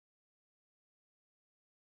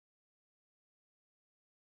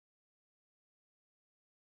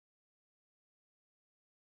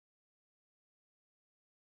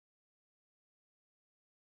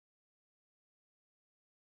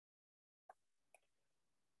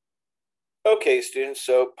Okay, students,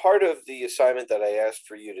 so part of the assignment that I asked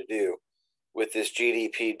for you to do with this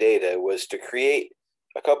GDP data was to create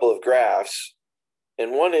a couple of graphs,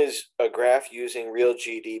 and one is a graph using real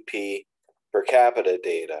GDP per capita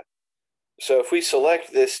data. So if we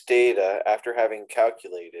select this data after having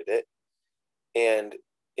calculated it and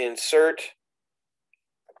insert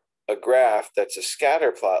a graph that's a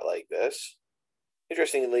scatter plot like this,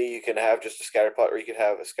 interestingly, you can have just a scatter plot or you could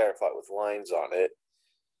have a scatter plot with lines on it.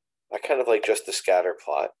 I kind of like just the scatter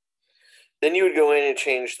plot. Then you would go in and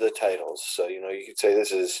change the titles. So, you could say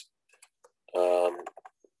this is, you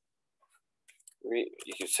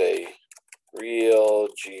could say real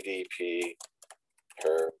GDP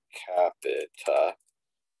per capita,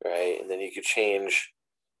 right? And then you could change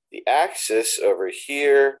the axis over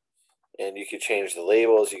here, and you could change the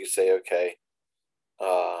labels. You could say, okay,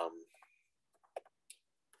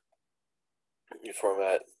 you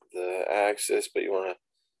format the axis, but you want to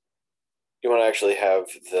actually have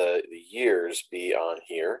the years be on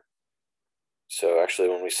here. So actually,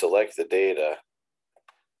 when we select the data,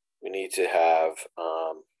 we need to have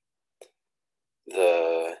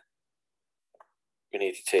we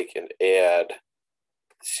need to take and add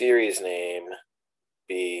series name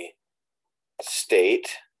be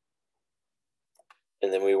state,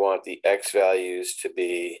 and then we want the X values to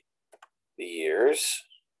be the years,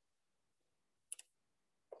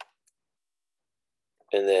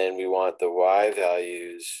 and then we want the Y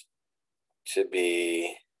values to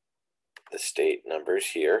be the state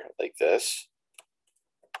numbers here, like this.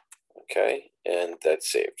 Okay, and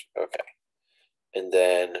that's saved. Okay, and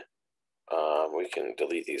then we can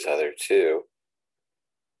delete these other two,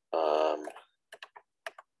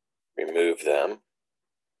 remove them,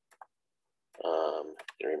 and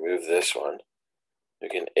remove this one. We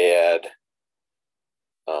can add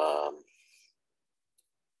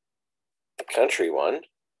the country one,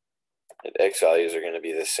 and X values are going to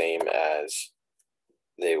be the same as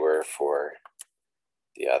they were for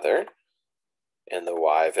the other, and the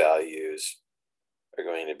Y values are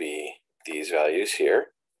going to be these values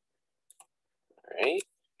here. All right,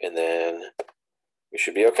 and then we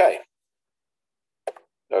should be okay.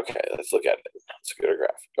 Okay, let's look at it. Let's go to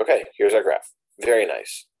graph. Okay, here's our graph. Very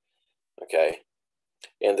nice. Okay,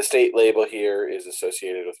 and the state label here is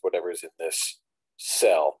associated with whatever's in this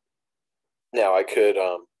cell. Now I could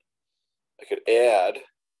add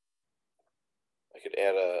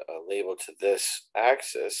a label to this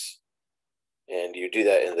axis, and you do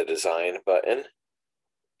that in the design button,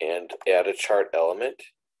 and add a chart element,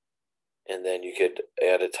 and then you could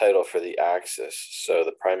add a title for the axis. So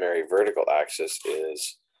the primary vertical axis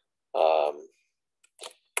is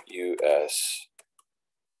US,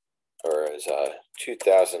 or is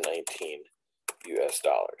 2019 US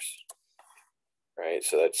dollars, right?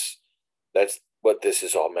 So that's what this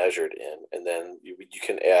is all measured in, and then you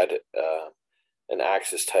can add an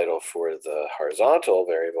axis title for the horizontal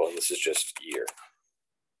variable, and this is just year,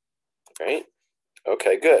 right?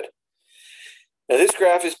 Okay, good. Now this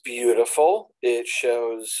graph is beautiful. It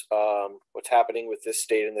shows what's happening with this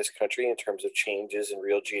state and this country in terms of changes in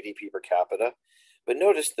real GDP per capita. But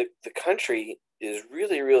notice the country is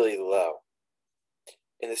really, really low,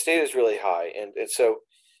 and the state is really high. And so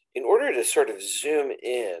in order to sort of zoom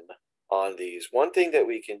in on these, one thing that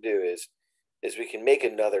we can do is we can make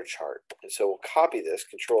another chart. And so we'll copy this,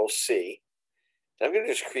 Control C, and I'm going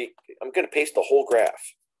to paste the whole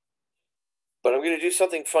graph. But I'm going to do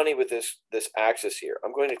something funny with this axis here.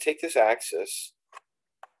 I'm going to take this axis,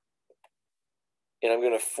 and I'm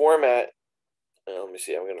going to format, let me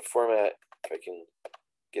see, I'm going to format, if I can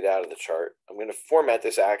get out of the chart, I'm going to format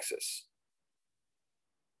this axis.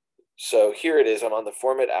 So here it is, I'm on the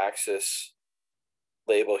format axis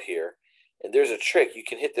label here, and there's a trick. You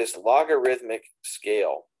can hit this logarithmic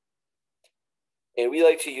scale, and we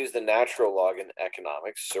like to use the natural log in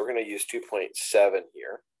economics, so we're going to use 2.7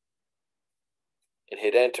 here, and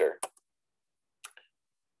hit enter.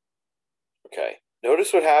 Okay,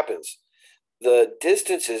 notice what happens. The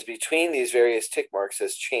distances between these various tick marks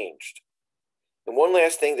has changed. And one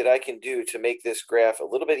last thing that I can do to make this graph a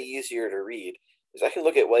little bit easier to read is I can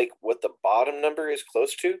look at like what the bottom number is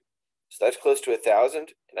close to. So that's close to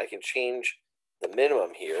 1,000, and I can change the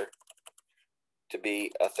minimum here to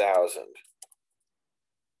be 1,000.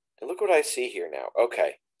 And look what I see here now.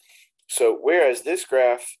 Okay, so whereas this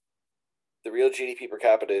graph, the real GDP per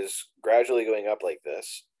capita is gradually going up like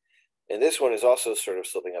this, and this one is also sort of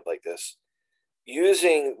slipping up like this,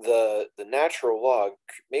 using the natural log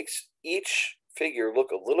makes each figure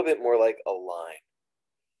look a little bit more like a line.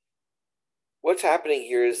 What's happening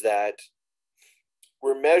here is that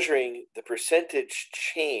we're measuring the percentage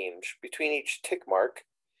change between each tick mark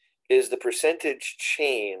is the percentage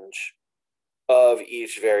change of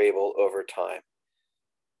each variable over time.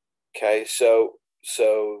 Okay, so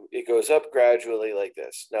it goes up gradually like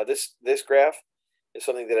this. Now this graph is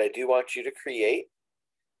something that I do want you to create,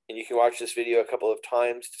 and you can watch this video a couple of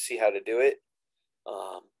times to see how to do it.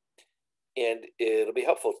 And it'll be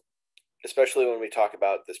helpful, especially when we talk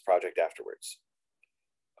about this project afterwards.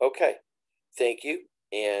 Okay, thank you,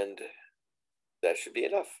 and that should be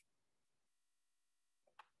enough.